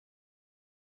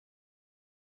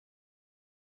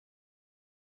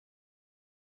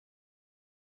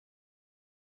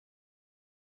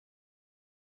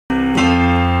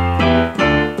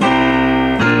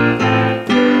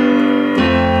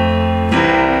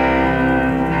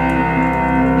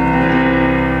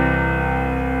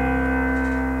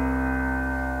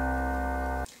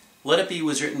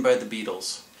was written by the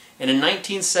Beatles, and in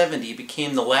 1970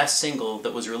 became the last single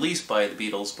that was released by the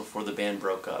Beatles before the band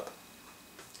broke up.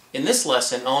 In this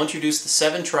lesson, I'll introduce the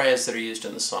 7 triads that are used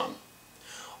in the song.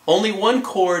 Only one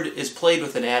chord is played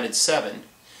with an added 7,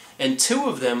 and 2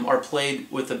 of them are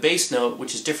played with a bass note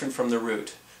which is different from the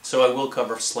root, so I will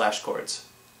cover slash chords.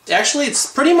 Actually, it's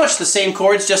pretty much the same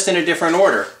chords, just in a different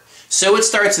order. So it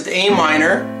starts with A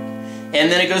minor,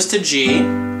 and then it goes to G,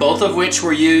 both of which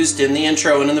were used in the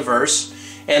intro and in the verse,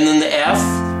 and then the F,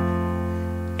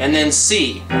 and then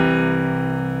C.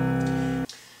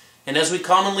 And as we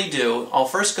commonly do, I'll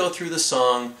first go through the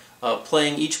song,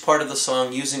 playing each part of the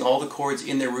song using all the chords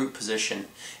in their root position,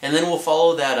 and then we'll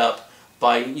follow that up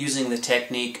by using the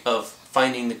technique of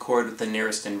finding the chord with the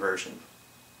nearest inversion.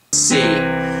 C.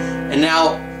 And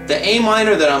now the A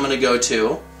minor that I'm going to go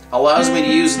to allows me to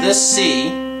use this C,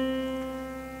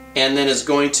 and then is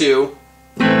going to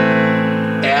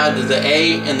add the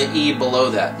A and the E below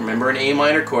that. Remember, an A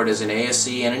minor chord is an A, a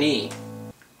C, and an E.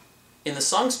 In the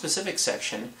song-specific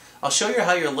section, I'll show you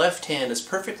how your left hand is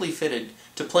perfectly fitted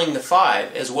to playing the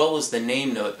 5 as well as the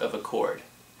name note of a chord.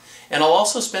 And I'll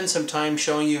also spend some time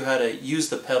showing you how to use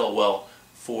the pedal well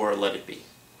for Let It Be.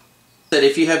 That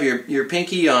if you have your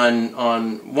pinky on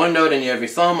one note and you have your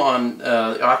thumb on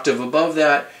octave above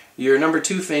that, your number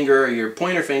 2 finger, or your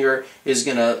pointer finger, is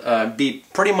going to be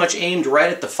pretty much aimed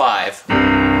right at the 5.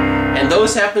 And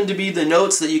those happen to be the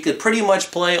notes that you could pretty much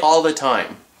play all the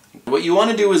time. What you want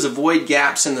to do is avoid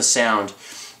gaps in the sound.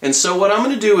 And so what I'm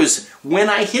going to do is, when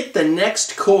I hit the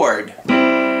next chord,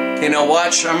 okay, now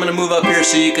watch, I'm going to move up here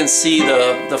so you can see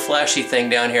the flashy thing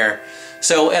down here.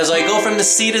 So as I go from the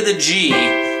C to the G,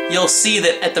 you'll see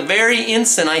that at the very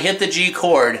instant I hit the G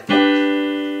chord,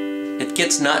 it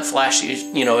gets not flashy,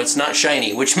 it's not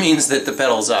shiny, which means that the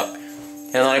pedal's up.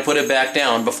 And then I put it back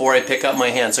down before I pick up my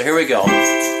hand. So here we go.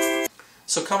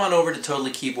 So come on over to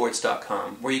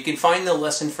TotallyKeyboards.com, where you can find the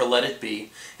lesson for Let It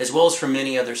Be, as well as for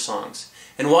many other songs.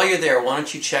 And while you're there, why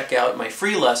don't you check out my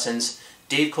free lessons,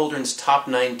 Dave Coldren's Top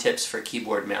 9 Tips for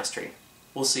Keyboard Mastery.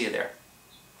 We'll see you there.